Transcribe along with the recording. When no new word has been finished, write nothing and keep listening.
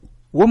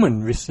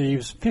Woman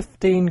receives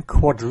 $15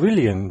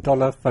 quadrillion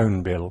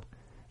phone bill.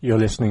 You're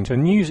listening to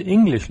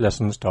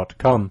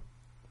newsenglishlessons.com.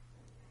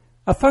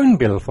 A phone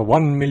bill for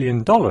 $1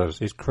 million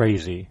is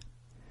crazy.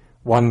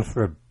 One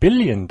for $1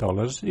 billion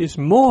is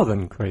more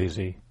than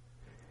crazy.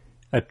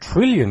 $1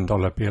 trillion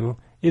bill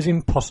is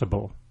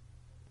impossible.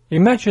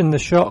 Imagine the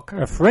shock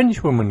a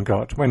French woman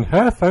got when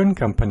her phone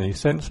company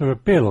sent her a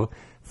bill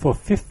for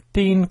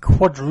 $15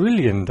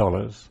 quadrillion.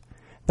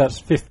 That's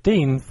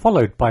 15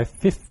 followed by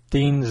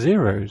 15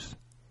 zeros.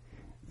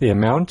 The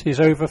amount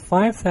is over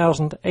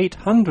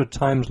 5,800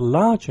 times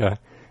larger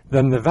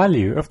than the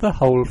value of the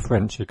whole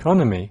French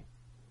economy.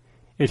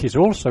 It is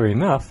also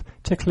enough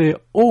to clear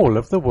all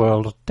of the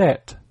world's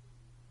debt.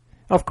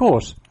 Of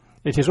course,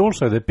 it is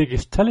also the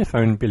biggest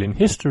telephone bill in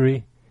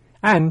history,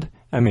 and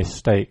a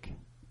mistake.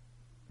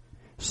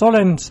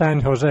 Solen San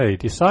Jose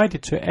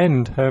decided to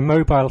end her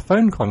mobile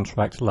phone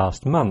contract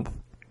last month.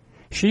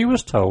 She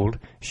was told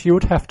she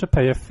would have to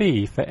pay a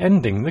fee for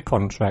ending the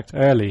contract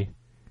early.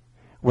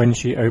 When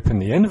she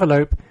opened the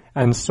envelope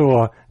and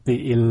saw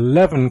the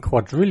 $11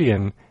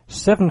 quadrillion,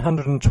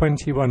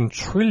 $721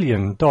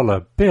 trillion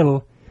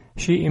bill,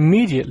 she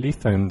immediately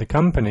phoned the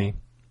company.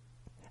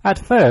 At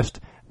first,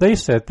 they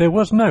said there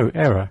was no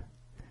error.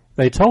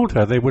 They told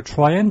her they would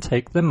try and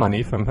take the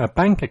money from her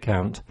bank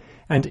account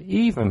and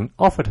even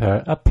offered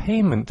her a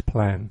payment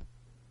plan.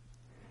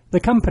 The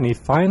company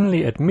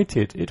finally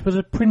admitted it was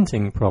a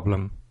printing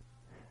problem.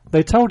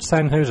 They told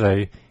San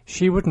Jose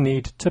she would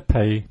need to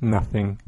pay nothing.